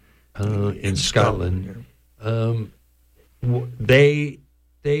 in Scotland, they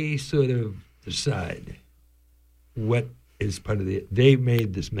sort of decide what is part of they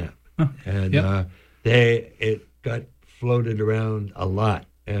made this map, and it got floated around a lot,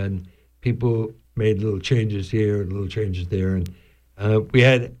 and people made little changes here and little changes there, and we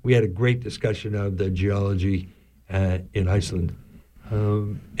had a great discussion of the geology in Iceland,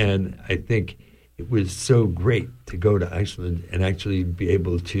 and I think it was so great to go to Iceland and actually be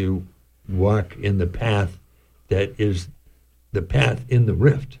able to walk in the path that is the path in the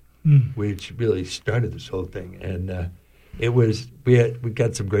rift, which really started this whole thing. And it was we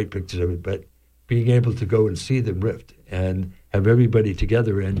got some great pictures of it, but being able to go and see the rift and have everybody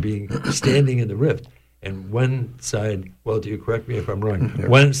together and standing in the rift, and one side, well, do you correct me if I'm wrong?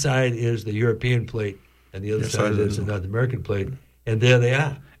 One side is the European plate, and the other side is the North American plate, and there they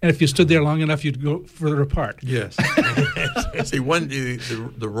are. And if you stood there long enough, you'd go further apart. Yes. See,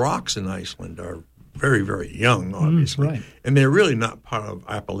 the rocks in Iceland are very, very young, obviously. Right. And they're really not part of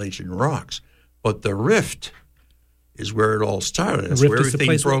Appalachian rocks. But the rift is where it all started. That's where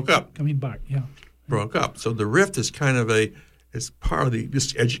everything broke up. Coming back, broke up. So the rift is kind of it's part of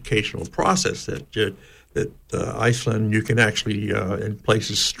this educational process that Iceland, you can actually, in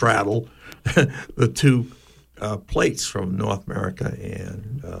places, straddle the two plates from North America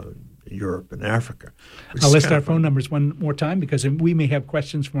and Europe and Africa. I'll list our phone numbers one more time because we may have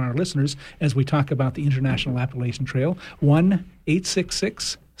questions from our listeners as we talk about the International Appalachian Trail.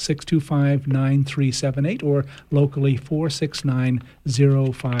 1-866-625-9378 or locally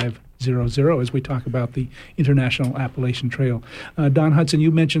 469-0500 as we talk about the International Appalachian Trail. Don Hudson,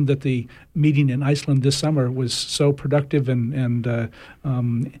 you mentioned that the meeting in Iceland this summer was so productive and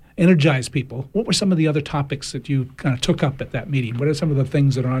energized people. What were some of the other topics that you kind of took up at that meeting? What are some of the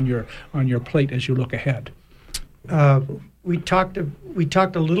things that are on your plate as you look ahead? We talked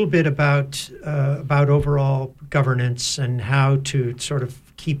a little bit about overall governance and how to sort of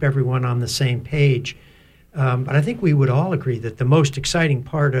keep everyone on the same page. But I think we would all agree that the most exciting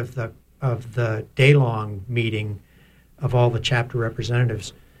part of the day-long meeting of all the chapter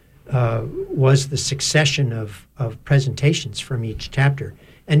representatives was the succession of presentations from each chapter.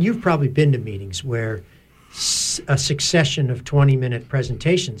 And you've probably been to meetings where a succession of 20-minute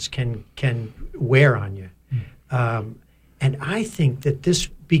presentations can wear on you. And I think that this,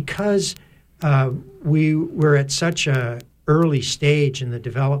 because we were at such a early stage in the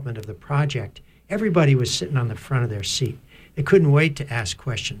development of the project, everybody was sitting on the front of their seat. They couldn't wait to ask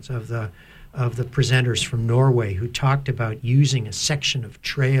questions of the presenters from Norway who talked about using a section of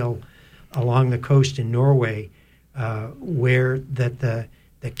trail along the coast in Norway where the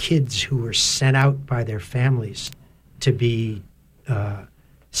kids who were sent out by their families to be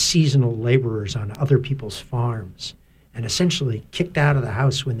seasonal laborers on other people's farms and essentially kicked out of the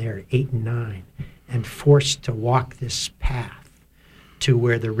house when they were 8 and 9 and forced to walk this path to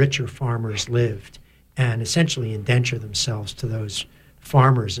where the richer farmers lived and essentially indenture themselves to those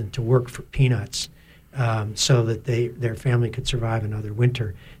farmers and to work for peanuts so that their family could survive another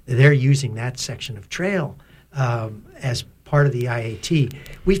winter. They're using that section of trail as part of the IAT.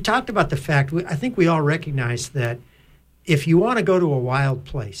 We've talked about the fact, I think we all recognize that if you want to go to a wild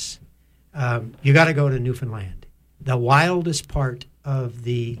place, you got to go to Newfoundland. The wildest part of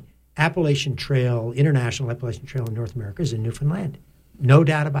the Appalachian Trail, International Appalachian Trail in North America is in Newfoundland. No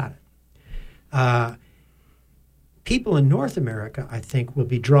doubt about it. People in North America, I think, will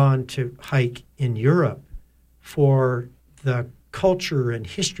be drawn to hike in Europe for the culture and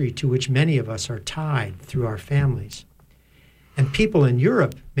history to which many of us are tied through our families. And people in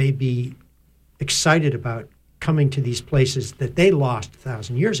Europe may be excited about coming to these places that they lost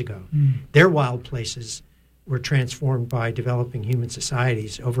 1,000 years ago. Their wild places were transformed by developing human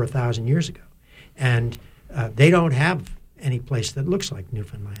societies over 1,000 years ago. And they don't have any place that looks like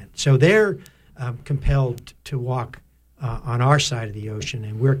Newfoundland. So they're compelled to walk on our side of the ocean,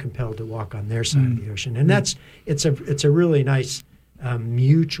 and we're compelled to walk on their side of the ocean. And it's a really nice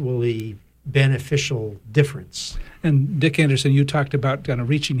mutually beneficial difference. And Dick Anderson, you talked about kind of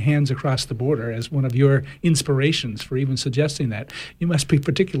reaching hands across the border as one of your inspirations for even suggesting that. You must be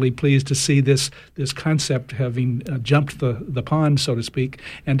particularly pleased to see this concept having jumped the pond, so to speak,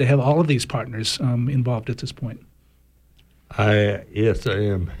 and to have all of these partners involved at this point. Yes, I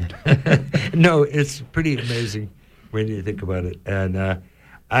am. No, it's pretty amazing when you think about it. And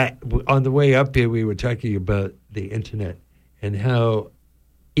on the way up here, we were talking about the internet and how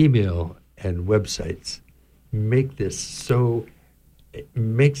email and websites makes it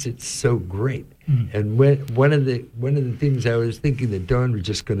so great. And one of the things I was thinking that Dawn was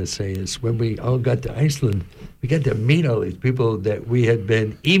just going to say is when we all got to Iceland, we got to meet all these people that we had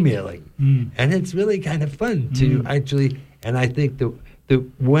been emailing, and it's really kind of fun to actually. And I think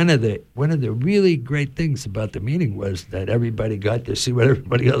one of the really great things about the meeting was that everybody got to see what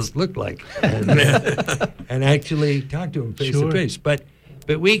everybody else looked like and actually talk to them face to face. But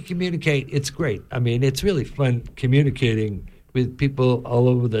we communicate. It's great. I mean, it's really fun communicating with people all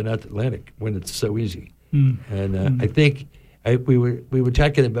over the North Atlantic when it's so easy. And I think we were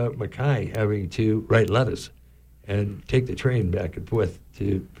talking about Mackay having to write letters and take the train back and forth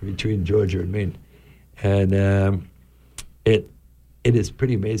between Georgia and Maine, and it is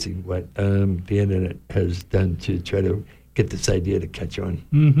pretty amazing what the internet has done to try to get this idea to catch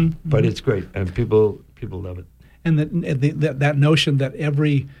on. But it's great, and people love it. And that notion that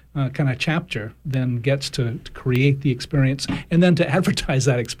every kind of chapter then gets to create the experience and then to advertise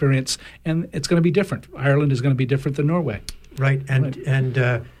that experience, and it's going to be different. Ireland is going to be different than Norway. Right,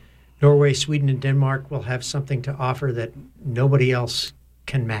 and Norway, Sweden, and Denmark will have something to offer that nobody else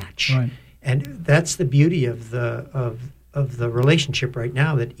can match. Right. And that's the beauty of the relationship right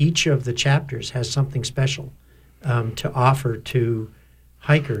now, that each of the chapters has something special to offer to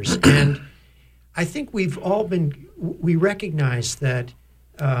hikers. And I think we recognize that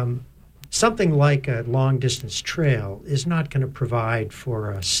something like a long-distance trail is not going to provide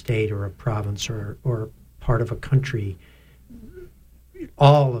for a state or a province or part of a country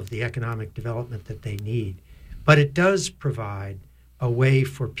all of the economic development that they need. But it does provide a way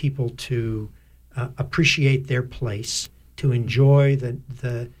for people to appreciate their place, to enjoy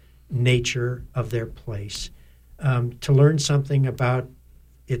the nature of their place, to learn something about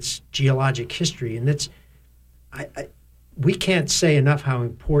its geologic history. And we can't say enough how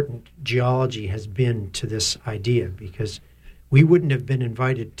important geology has been to this idea, because we wouldn't have been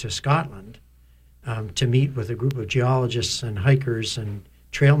invited to Scotland to meet with a group of geologists and hikers and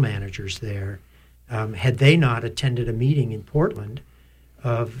trail managers there had they not attended a meeting in Portland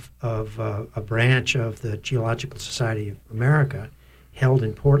of a branch of the Geological Society of America held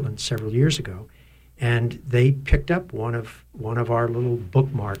in Portland several years ago. And they picked up one of our little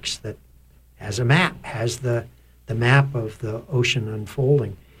bookmarks that has a map, has the map of the ocean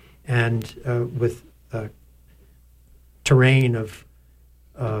unfolding, and with terrain of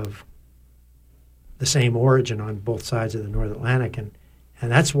the same origin on both sides of the North Atlantic, and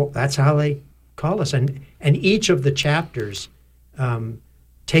that's how they call us. And each of the chapters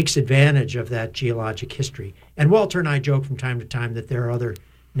takes advantage of that geologic history. And Walter and I joke from time to time that there are other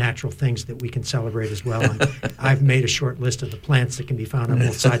natural things that we can celebrate as well. And I've made a short list of the plants that can be found on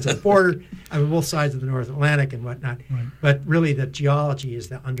both sides of the border, on both sides of the North Atlantic and whatnot. Right. But really, the geology is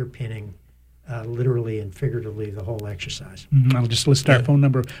the underpinning, literally and figuratively, the whole exercise. I'll just list our phone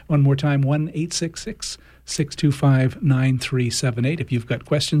number one more time, 1-866-625-9378. If you've got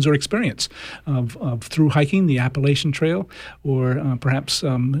questions or experience of through hiking the Appalachian Trail, or perhaps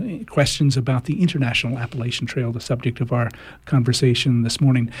questions about the International Appalachian Trail, the subject of our conversation this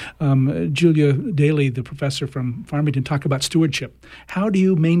morning. Julia Daly, the professor from Farmington, talked about stewardship. How do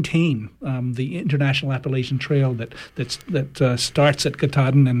you maintain the International Appalachian Trail that starts at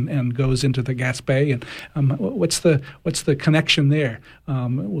Katahdin and goes into the Gaspé? And what's the connection there?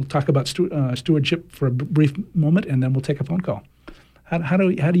 We'll talk about stewardship for a brief moment, and then we'll take a phone call. How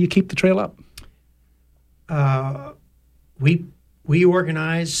do you keep the trail up? We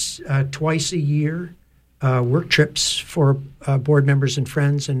organize twice a year work trips for board members and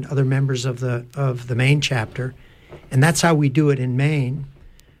friends and other members of the Maine chapter, and that's how we do it in Maine.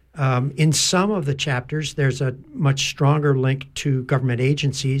 In some of the chapters, there's a much stronger link to government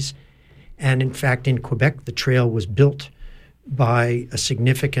agencies, and in fact, in Quebec, the trail was built by a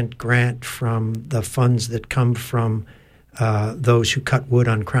significant grant from the funds that come from those who cut wood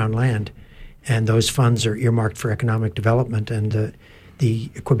on Crown land. And those funds are earmarked for economic development. And the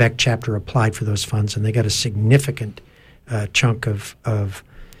Quebec chapter applied for those funds, and they got a significant chunk of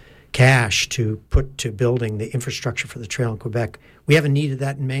cash to put to building the infrastructure for the trail in Quebec. We haven't needed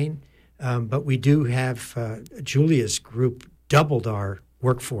that in Maine, but we do have Julia's group doubled our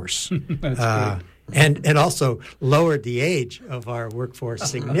workforce. That's great. And also lowered the age of our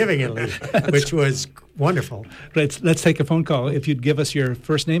workforce significantly, which was wonderful. Let's take a phone call. If you'd give us your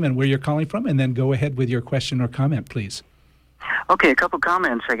first name and where you're calling from, and then go ahead with your question or comment, please. Okay, a couple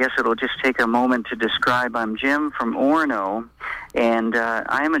comments. I guess it'll just take a moment to describe. I'm Jim from Orono, and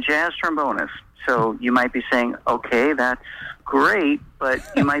I am a jazz trombonist. So you might be saying, okay, that's great, but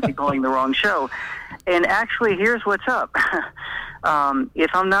you might be calling the wrong show. And actually, here's what's up.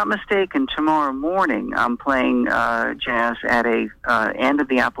 If I'm not mistaken, tomorrow morning I'm playing jazz at a end of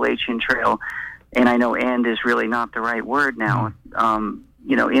the Appalachian Trail, and I know end is really not the right word now,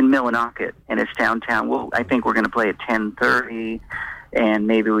 in Millinocket, and it's downtown. Well, I think we're going to play at 10:30, and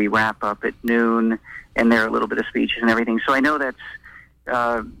maybe we wrap up at noon, and there are a little bit of speeches and everything. So I know that's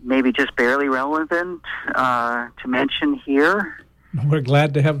maybe just barely relevant to mention here. We're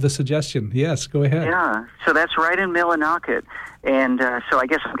glad to have the suggestion. Yes, go ahead. Yeah, so that's right in Millinocket. And so I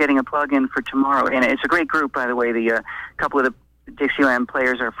guess I'm getting a plug-in for tomorrow. And it's a great group, by the way. The couple of the Dixieland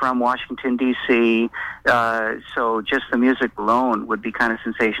players are from Washington, D.C., so just the music alone would be kind of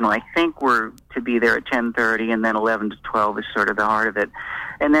sensational. I think we're to be there at 10:30, and then 11 to 12 is sort of the heart of it.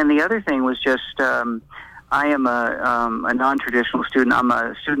 And then the other thing was just I am a non-traditional student. I'm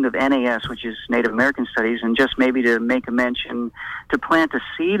a student of NAS, which is Native American Studies, and just maybe to make a mention, to plant a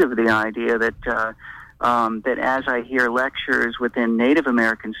seed of the idea that that as I hear lectures within Native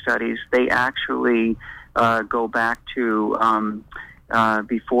American Studies, they actually go back to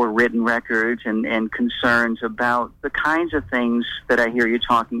before written records and concerns about the kinds of things that I hear you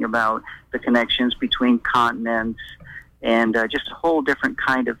talking about, the connections between continents, and just a whole different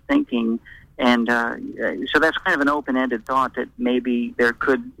kind of thinking. And so that's kind of an open-ended thought that maybe there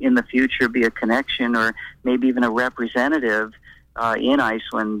could, in the future, be a connection or maybe even a representative in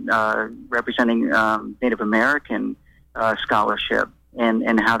Iceland representing Native American scholarship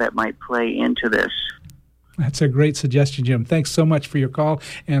and how that might play into this. That's a great suggestion, Jim. Thanks so much for your call,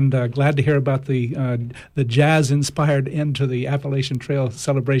 and glad to hear about the jazz-inspired end to the Appalachian Trail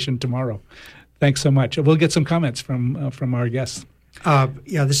celebration tomorrow. Thanks so much. We'll get some comments from our guests.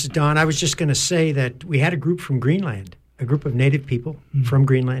 This is Don. I was just going to say that we had a group from Greenland, a group of Native people from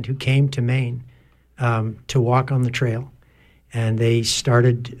Greenland who came to Maine to walk on the trail. And they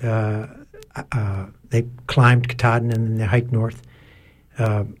started, they climbed Katahdin and then they hiked north.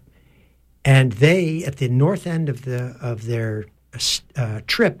 And they, at the north end of their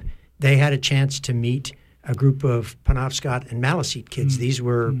trip, they had a chance to meet a group of Penobscot and Maliseet kids. These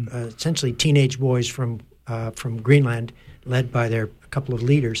were essentially teenage boys from Greenland, led by a couple of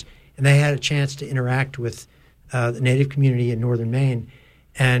leaders, and they had a chance to interact with the Native community in northern Maine.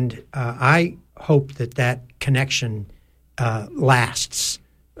 And I hope that connection lasts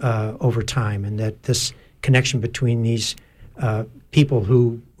over time, and that this connection between these people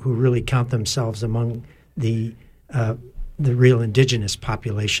who really count themselves among the real indigenous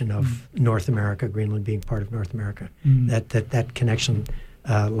population of North America, Greenland being part of North America. That connection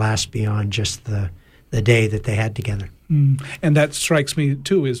lasts beyond just the day that they had together. And that strikes me,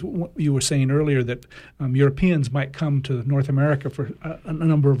 too, is what you were saying earlier, that Europeans might come to North America for a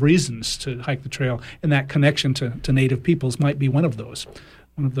number of reasons to hike the trail, and that connection to Native peoples might be one of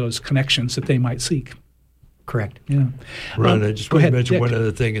those connections that they might seek. Correct. Yeah. Ron, I just want to mention Dick. one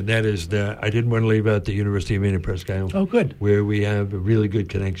other thing, and that is that I didn't want to leave out the University of Maine at Presque Isle. Oh, good. Where we have a really good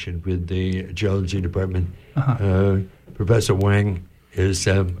connection with the geology department. Professor Wang has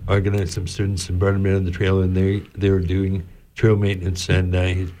organized some students and brought them in on the trail, and they're doing trail maintenance, and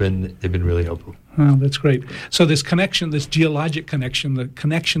they've been really helpful. Oh, that's great. So this connection, this geologic connection, the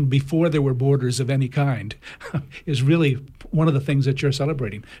connection before there were borders of any kind, is really one of the things that you're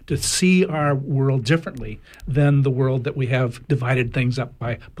celebrating, to see our world differently than the world that we have divided things up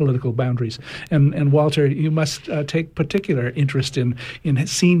by political boundaries. And Walter, you must take particular interest in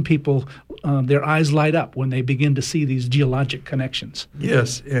seeing people, their eyes light up when they begin to see these geologic connections.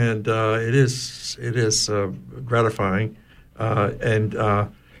 Yes, and it is gratifying. And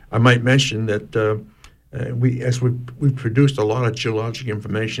I might mention that we've produced a lot of geologic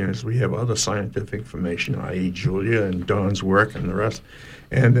information, as we have other scientific information, i.e. Julia and Don's work and the rest,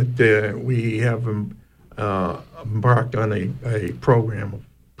 and that we have embarked on a program of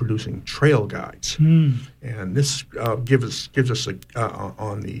producing trail guides, and this gives us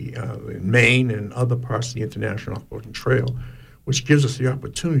on the Maine and other parts of the International Appalachian Trail, which gives us the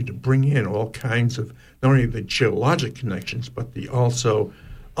opportunity to bring in all kinds of not only the geologic connections, but also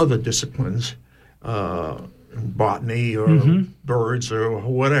other disciplines, botany or birds or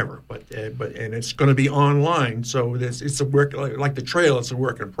whatever. But it's going to be online, so it's a work like the trail. It's a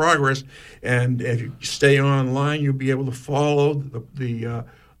work in progress, and if you stay online, you'll be able to follow the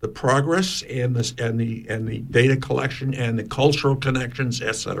progress and the data collection and the cultural connections,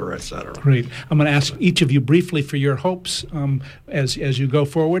 et cetera, et cetera. Great. I'm going to ask each of you briefly for your hopes as you go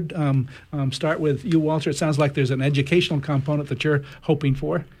forward. Start with you, Walter. It sounds like there's an educational component that you're hoping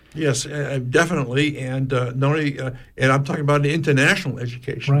for. Yes, definitely, and not only, and I'm talking about the international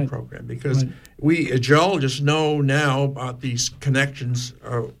education program, because we geologists know now about these connections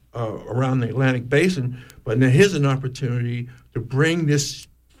around the Atlantic Basin, but now here's an opportunity to bring this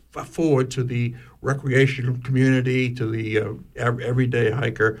forward to the recreational community, to the everyday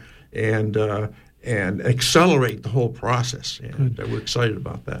hiker, and accelerate the whole process. And we're excited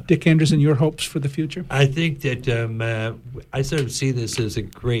about that. Dick Anderson, your hopes for the future? I think that I sort of see this as a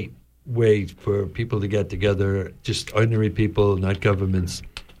great way for people to get together, just ordinary people, not governments,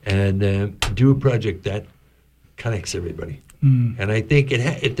 and do a project that connects everybody. And I think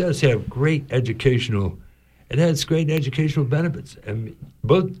it does have great educational. It has great educational benefits,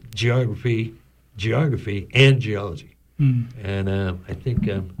 both geography, and geology. And I think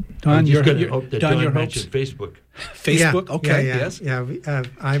Don, I'm just going to hope that Don mentioned Facebook. Facebook, okay, yes. Yeah,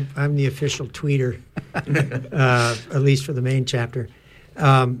 I'm the official tweeter, at least for the Maine chapter.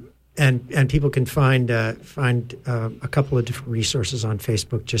 And people can find a couple of different resources on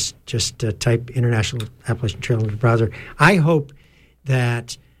Facebook. Just type International Appalachian Trail in the browser. I hope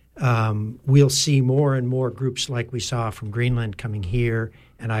that we'll see more and more groups like we saw from Greenland coming here,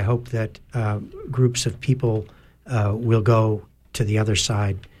 and I hope that groups of people will go to the other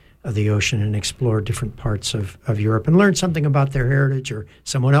side of the ocean and explore different parts of Europe and learn something about their heritage or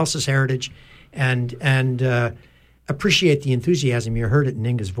someone else's heritage, and appreciate the enthusiasm. You heard it in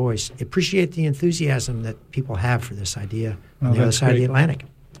Inga's voice. Appreciate the enthusiasm that people have for this idea on the other side of the Atlantic.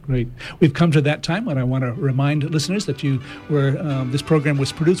 Great. We've come to that time when I want to remind listeners that this program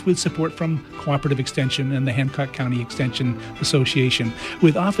was produced with support from Cooperative Extension and the Hancock County Extension Association.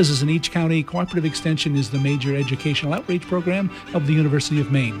 With offices in each county, Cooperative Extension is the major educational outreach program of the University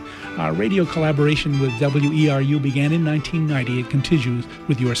of Maine. Our radio collaboration with WERU began in 1990 and continues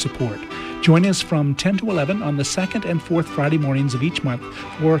with your support. Join us from 10 to 11 on the second and fourth Friday mornings of each month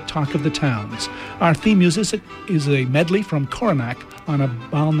for Talk of the Towns. Our theme music is a medley from Coronach on a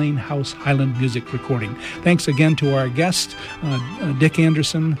Balmain House Highland music recording. Thanks again to our guests, Dick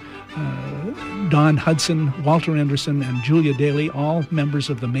Anderson, Don Hudson, Walter Anderson, and Julia Daly, all members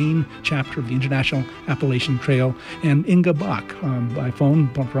of the Maine chapter of the International Appalachian Trail, and Inga Bach by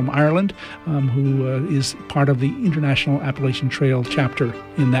phone from Ireland, who is part of the International Appalachian Trail chapter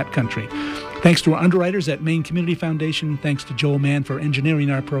in that country. Thanks to our underwriters at Maine Community Foundation. Thanks to Joel Mann for engineering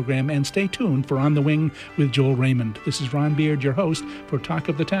our program. And stay tuned for On the Wing with Joel Raymond. This is Ron Beard, your host for Talk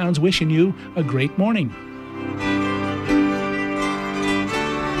of the Towns, wishing you a great morning.